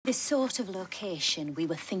The sort of location we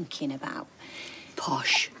were thinking about.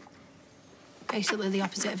 Posh. Basically the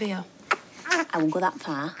opposite of here. I won't go that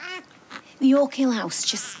far. The Oak Hill house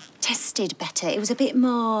just tested better. It was a bit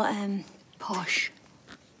more, Posh.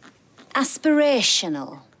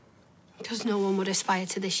 aspirational. Because no one would aspire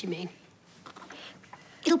to this, you mean?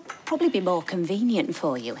 It'll probably be more convenient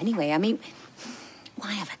for you anyway. I mean,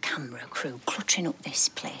 why have a camera crew cluttering up this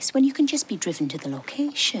place when you can just be driven to the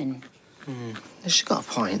location? She's got a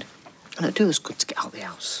point. And it'd do us good to get out the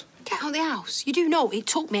house. Get out the house? You do know it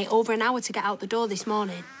took me over an hour to get out the door this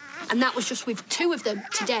morning. And that was just with 2 of them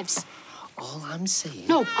to Dev's. All I'm saying...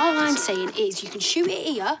 No, all I'm saying is you can shoot it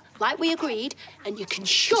here, like we agreed, and you can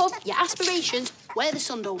shove your aspirations where the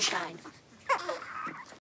sun don't shine.